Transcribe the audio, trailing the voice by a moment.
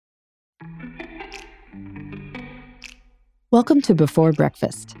Welcome to Before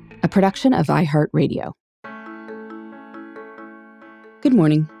Breakfast, a production of iHeartRadio. Good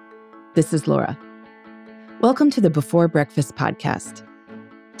morning. This is Laura. Welcome to the Before Breakfast podcast.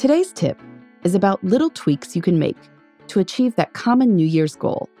 Today's tip is about little tweaks you can make to achieve that common New Year's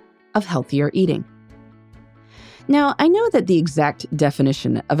goal of healthier eating. Now, I know that the exact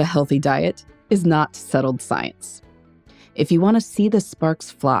definition of a healthy diet is not settled science. If you want to see the sparks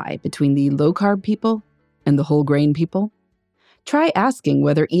fly between the low-carb people and the whole grain people, try asking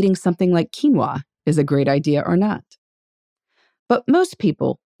whether eating something like quinoa is a great idea or not. But most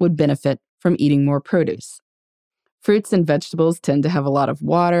people would benefit from eating more produce. Fruits and vegetables tend to have a lot of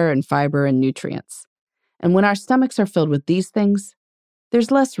water and fiber and nutrients. And when our stomachs are filled with these things,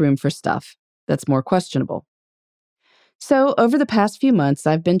 there's less room for stuff that's more questionable. So over the past few months,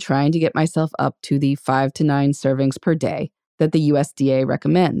 I've been trying to get myself up to the 5 to 9 servings per day that the USDA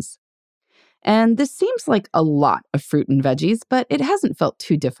recommends. And this seems like a lot of fruit and veggies, but it hasn't felt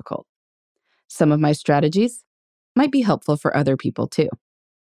too difficult. Some of my strategies might be helpful for other people too.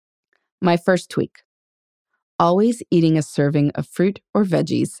 My first tweak: always eating a serving of fruit or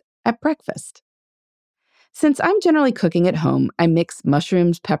veggies at breakfast. Since I'm generally cooking at home, I mix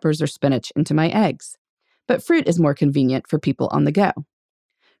mushrooms, peppers, or spinach into my eggs, but fruit is more convenient for people on the go.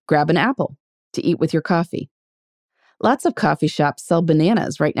 Grab an apple to eat with your coffee. Lots of coffee shops sell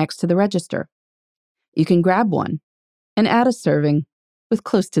bananas right next to the register. You can grab one and add a serving with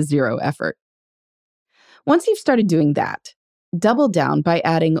close to zero effort. Once you've started doing that, double down by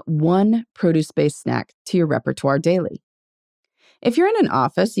adding one produce-based snack to your repertoire daily. If you're in an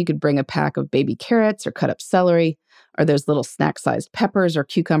office, you could bring a pack of baby carrots or cut up celery, or those little snack-sized peppers or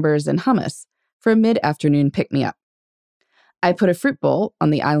cucumbers and hummus for a mid-afternoon pick-me-up. I put a fruit bowl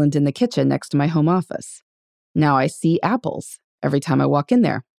on the island in the kitchen next to my home office. Now I see apples every time I walk in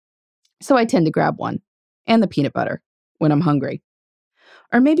there, so I tend to grab one, and the peanut butter, when I'm hungry.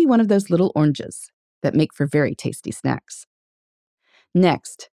 Or maybe one of those little oranges that make for very tasty snacks.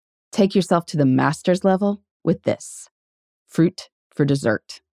 Next, take yourself to the master's level with this: fruit for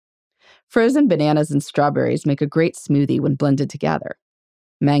dessert. Frozen bananas and strawberries make a great smoothie when blended together.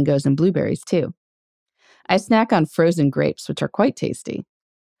 Mangoes and blueberries, too. I snack on frozen grapes, which are quite tasty.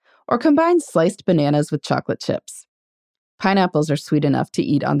 Or combine sliced bananas with chocolate chips. Pineapples are sweet enough to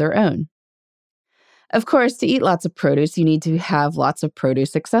eat on their own. Of course, to eat lots of produce, you need to have lots of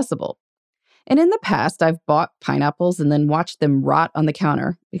produce accessible. And in the past, I've bought pineapples and then watched them rot on the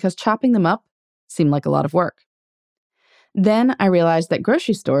counter because chopping them up seemed like a lot of work. Then I realized that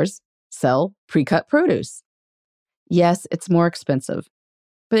grocery stores sell pre-cut produce. Yes, it's more expensive,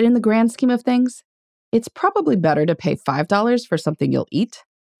 but in the grand scheme of things, it's probably better to pay $5 for something you'll eat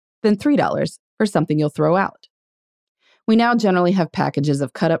than $3 for something you'll throw out. We now generally have packages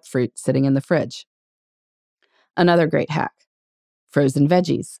of cut-up fruit sitting in the fridge. Another great hack: frozen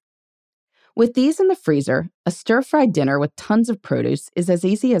veggies. With these in the freezer, a stir-fried dinner with tons of produce is as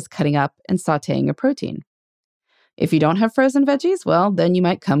easy as cutting up and sautéing a protein. If you don't have frozen veggies, well, then you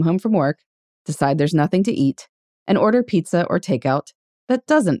might come home from work, decide there's nothing to eat, and order pizza or takeout that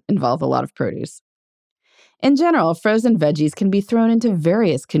doesn't involve a lot of produce. In general, frozen veggies can be thrown into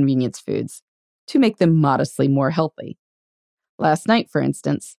various convenience foods to make them modestly more healthy. Last night, for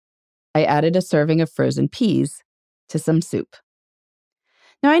instance, I added a serving of frozen peas to some soup.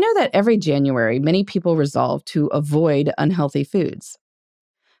 Now, I know that every January, many people resolve to avoid unhealthy foods.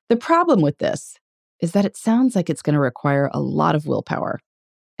 The problem with this is that it sounds like it's going to require a lot of willpower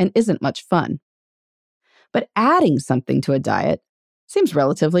and isn't much fun. But adding something to a diet seems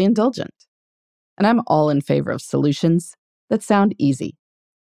relatively indulgent. And I'm all in favor of solutions that sound easy.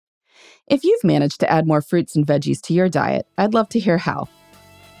 If you've managed to add more fruits and veggies to your diet, I'd love to hear how.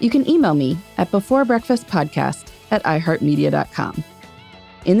 You can email me at beforebreakfastpodcast@iheartmedia.com.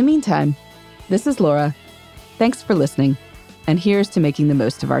 In the meantime, this is Laura. Thanks for listening, and here's to making the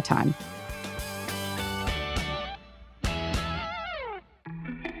most of our time.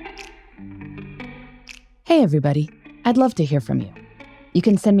 Hey, everybody. I'd love to hear from you. You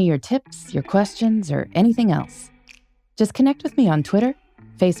can send me your tips, your questions, or anything else. Just connect with me on Twitter,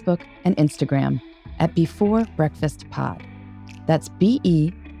 Facebook, and Instagram at Before Breakfast Pod. That's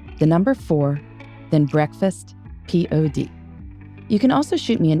BE, the number 4, then breakfast, POD. You can also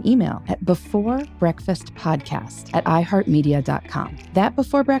shoot me an email at beforebreakfastpodcast@iheartmedia.com. That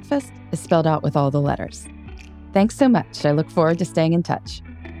Before Breakfast is spelled out with all the letters. Thanks so much. I look forward to staying in touch.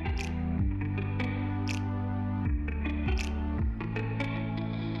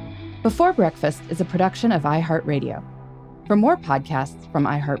 Before Breakfast is a production of iHeartRadio. For more podcasts from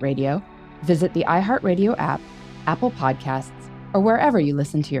iHeartRadio, visit the iHeartRadio app, Apple Podcasts, or wherever you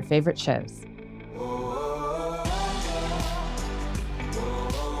listen to your favorite shows.